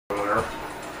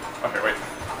Okay, wait.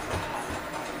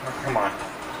 Oh, come on.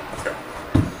 Let's go.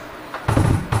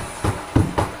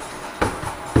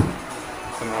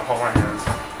 So now hold my hands.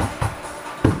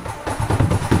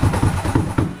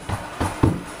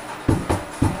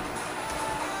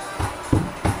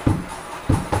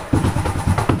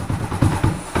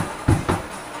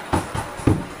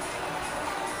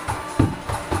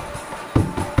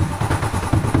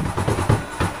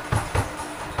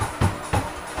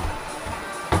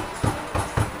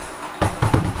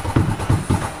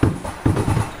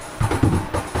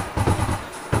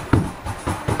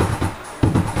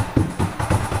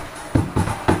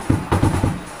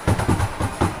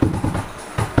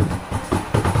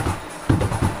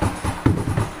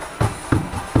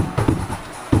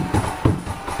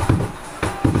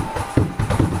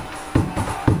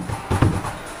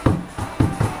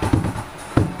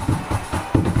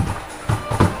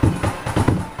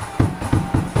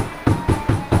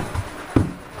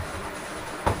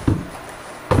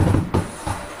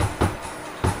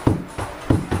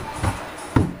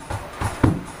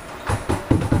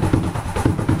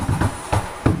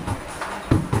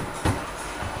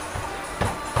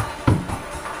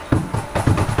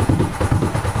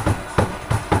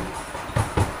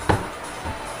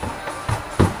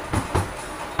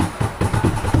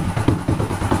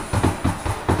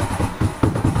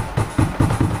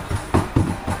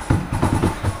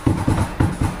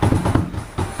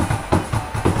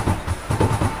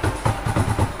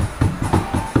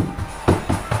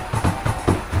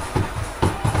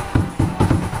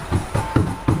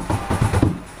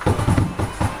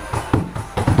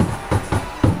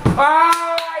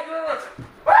 Ah, I did it!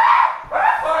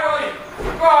 Finally!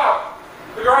 Oh,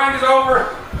 the grind is over.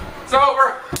 It's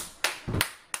over.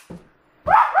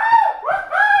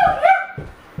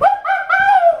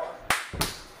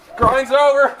 Grind's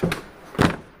over.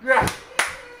 Yeah.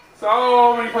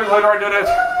 So many places later I did it.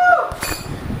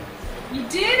 You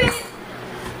did it!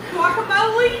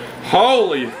 Guacamole?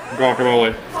 Holy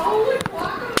guacamole. Holy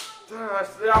guacamole!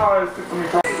 Yeah, it's just me.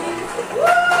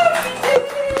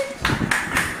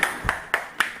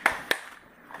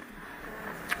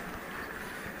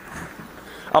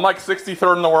 I'm like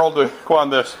 63rd in the world to quad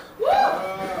this.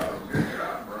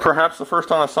 Perhaps the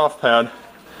first on a soft pad.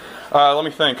 Let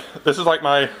me think. This is like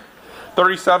my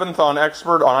 37th on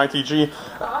expert on ITG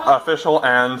official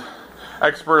and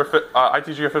expert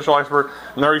ITG official expert,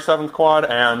 37th quad,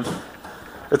 and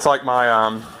it's like my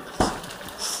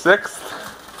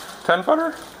 6th 10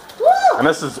 footer. And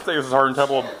this is hard in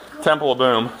Temple of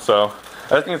Boom. So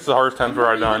I think it's the hardest 10 footer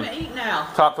I've done.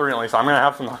 Top 3 at least. I'm gonna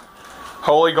have some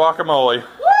holy guacamole.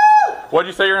 What'd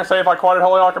you say you're gonna say if I quadded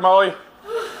holy guacamole?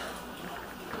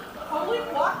 Holy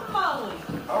guacamole!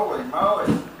 Holy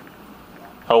moly!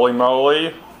 Holy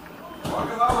moly!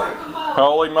 Guacamole!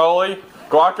 Holy moly!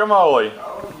 Guacamole!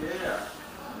 Oh yeah!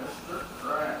 Mr.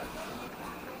 Grant!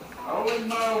 Holy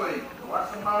moly!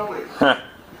 Guacamole!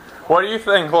 What do you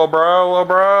think, little bro? Little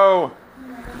bro?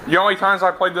 You know how many times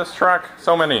I played this track?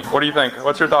 So many. What do you think?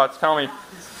 What's your thoughts? Tell me.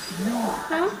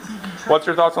 Huh? What's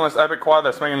your thoughts on this epic quad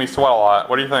that's making me sweat a lot?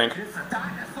 What do you think? You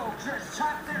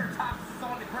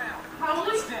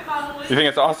think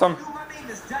it's awesome?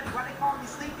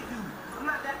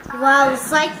 Well,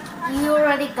 it's like you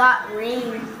already got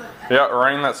rain. Yeah,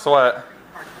 rain that sweat.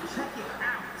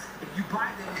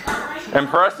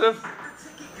 Impressive?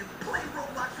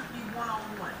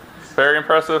 Very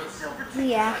impressive?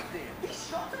 Yeah.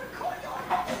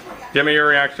 Give me your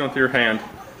reaction with your hand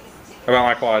about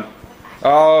my quad.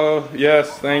 Oh,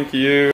 yes, thank you.